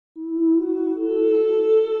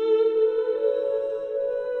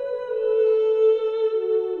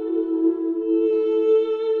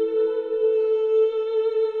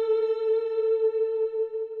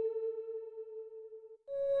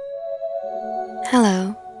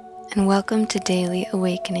Hello, and welcome to Daily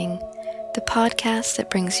Awakening, the podcast that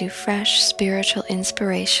brings you fresh spiritual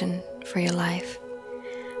inspiration for your life.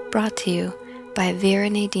 Brought to you by Vera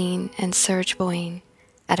Nadine and Serge Boyne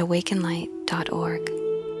at awakenlight.org.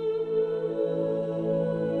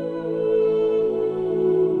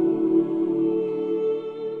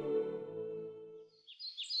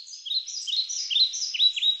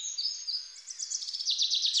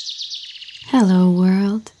 Hello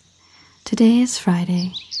world. Today is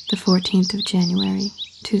Friday, the 14th of January,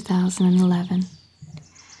 2011.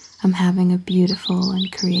 I'm having a beautiful and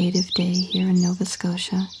creative day here in Nova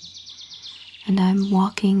Scotia, and I'm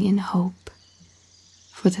walking in hope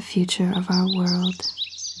for the future of our world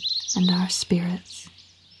and our spirits.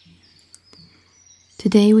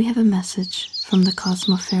 Today we have a message from the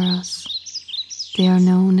Kosmopharos. They are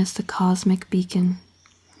known as the cosmic beacon,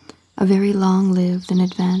 a very long-lived and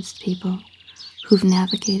advanced people who've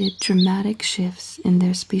navigated dramatic shifts in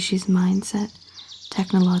their species' mindset,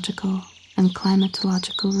 technological, and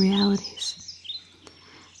climatological realities.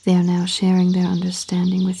 They are now sharing their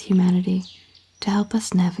understanding with humanity to help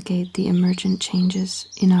us navigate the emergent changes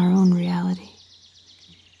in our own reality.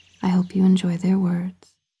 I hope you enjoy their words.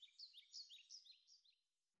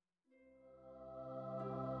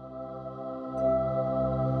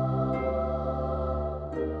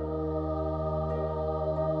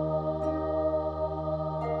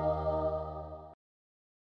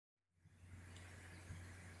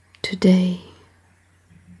 Today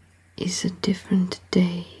is a different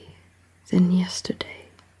day than yesterday.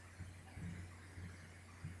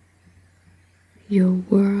 Your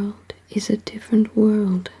world is a different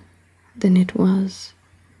world than it was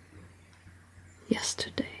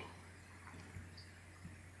yesterday.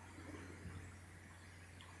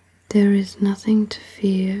 There is nothing to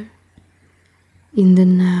fear in the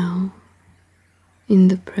now, in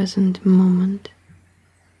the present moment.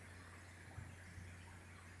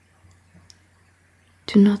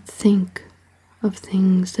 Do not think of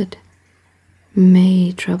things that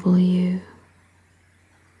may trouble you,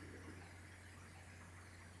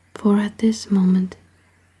 for at this moment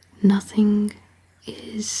nothing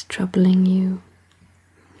is troubling you.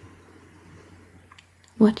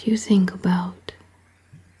 What you think about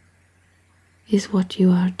is what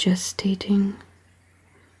you are gestating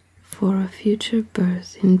for a future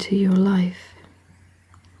birth into your life.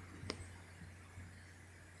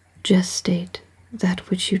 Gestate that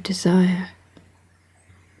which you desire,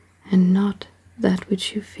 and not that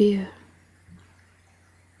which you fear.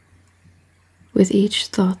 With each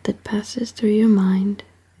thought that passes through your mind,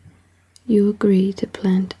 you agree to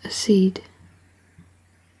plant a seed.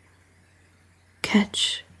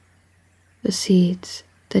 Catch the seeds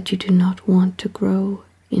that you do not want to grow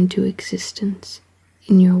into existence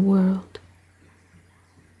in your world.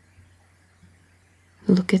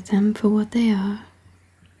 Look at them for what they are.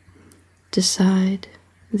 Decide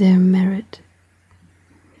their merit,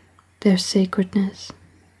 their sacredness,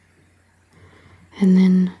 and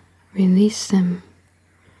then release them,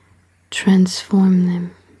 transform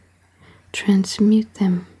them, transmute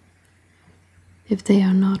them if they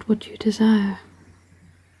are not what you desire.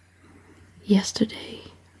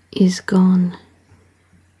 Yesterday is gone,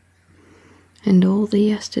 and all the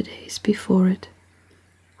yesterdays before it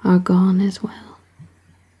are gone as well.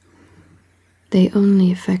 They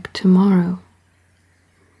only affect tomorrow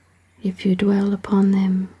if you dwell upon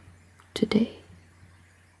them today.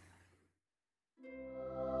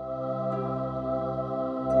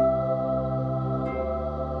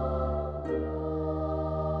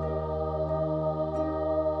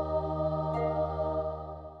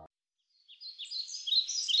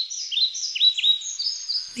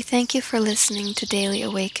 We thank you for listening to Daily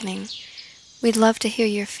Awakening. We'd love to hear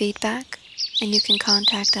your feedback, and you can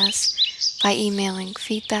contact us by emailing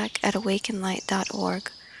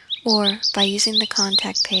feedback@awakenlight.org or by using the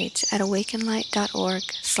contact page at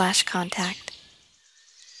awakenlight.org/contact.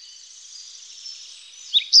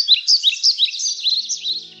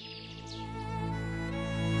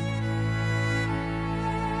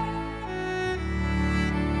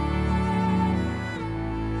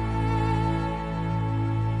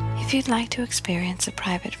 If you'd like to experience a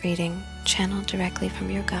private reading channeled directly from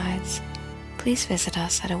your guides, please visit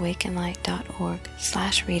us at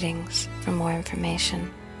awakenlight.org/readings for more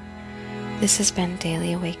information. This has been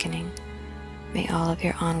Daily Awakening. May all of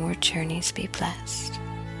your onward journeys be blessed.